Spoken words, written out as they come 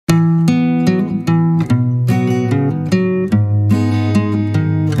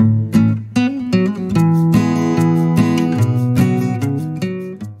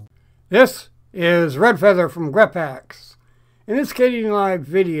Red Feather from Grepacks. In this Kdenlive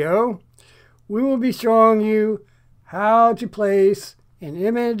video, we will be showing you how to place an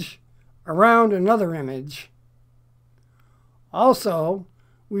image around another image. Also,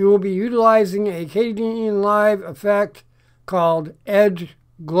 we will be utilizing a Kdenlive effect called Edge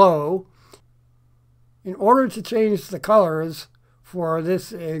Glow in order to change the colors for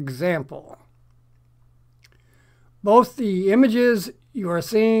this example. Both the images you are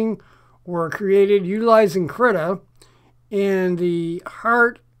seeing were created utilizing Krita, and the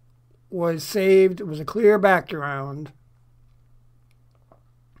heart was saved with a clear background.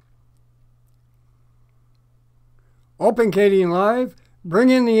 Open Kdenlive, bring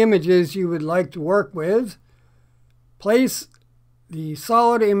in the images you would like to work with, place the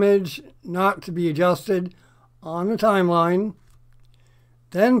solid image not to be adjusted on the timeline,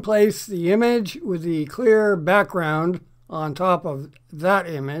 then place the image with the clear background on top of that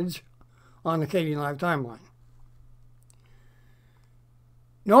image on the Kdenlive timeline.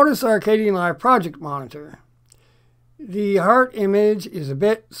 Notice our Kdenlive project monitor. The heart image is a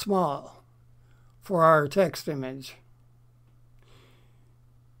bit small for our text image.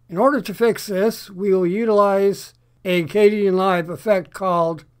 In order to fix this, we will utilize a Kdenlive effect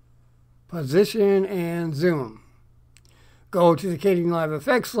called Position and Zoom. Go to the Kdenlive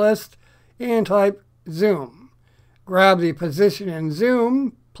effects list and type Zoom. Grab the Position and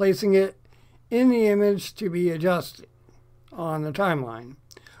Zoom, placing it in the image to be adjusted on the timeline,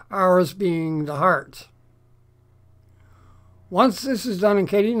 ours being the heart. Once this is done in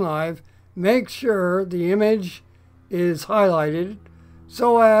Kdenlive, make sure the image is highlighted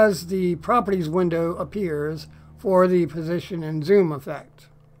so as the Properties window appears for the Position and Zoom effect.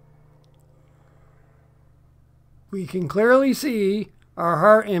 We can clearly see our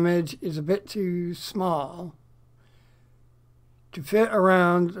heart image is a bit too small to fit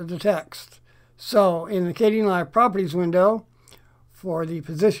around the text. So in the Kdenlive Properties window, for the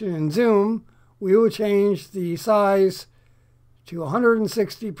Position and Zoom, we will change the size to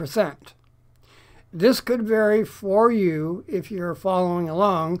 160%. This could vary for you if you're following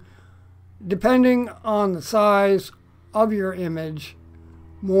along. Depending on the size of your image,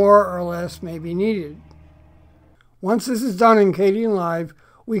 more or less may be needed. Once this is done in Kdenlive,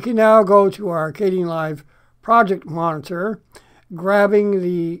 we can now go to our Kdenlive project monitor, grabbing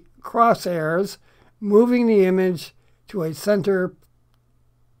the crosshairs, moving the image to a center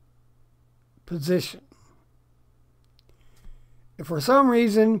position. If for some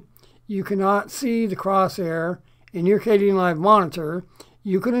reason you cannot see the crosshair in your Kdenlive monitor,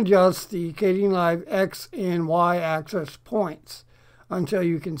 you can adjust the Kdenlive X and Y axis points until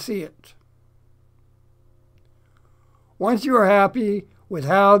you can see it. Once you are happy with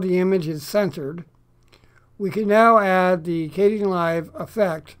how the image is centered, we can now add the Kdenlive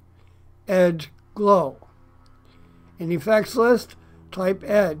effect Edge Glow. In the effects list, type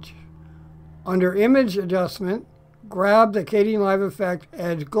Edge. Under Image Adjustment, grab the Kdenlive effect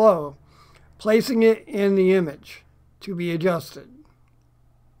Edge Glow, placing it in the image to be adjusted.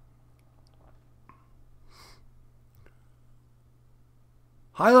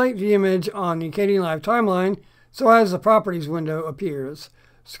 Highlight the image on the Kdenlive timeline so as the Properties window appears.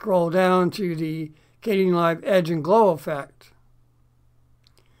 Scroll down to the Kdenlive Edge and Glow effect.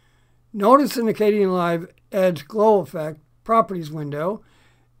 Notice in the Kdenlive Edge Glow effect Properties window,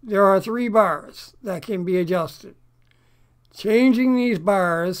 there are 3 bars that can be adjusted. Changing these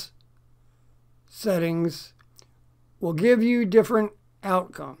bars settings will give you different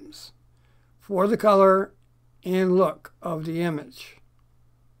outcomes for the color and look of the image.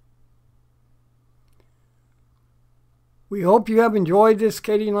 We hope you have enjoyed this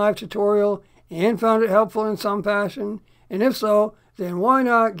Kdenlive tutorial and found it helpful in some fashion, and if so, then why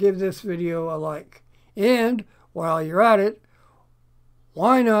not give this video a like? And while you're at it,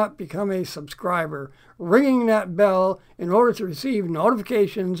 why not become a subscriber, ringing that bell in order to receive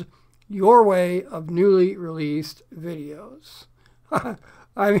notifications your way of newly released videos.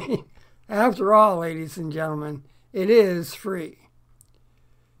 I mean, after all, ladies and gentlemen, it is free.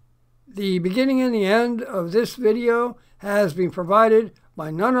 The beginning and the end of this video has been provided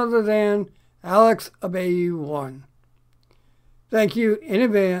by none other than Alex Abayu 1. Thank you in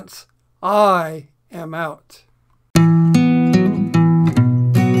advance. I am out.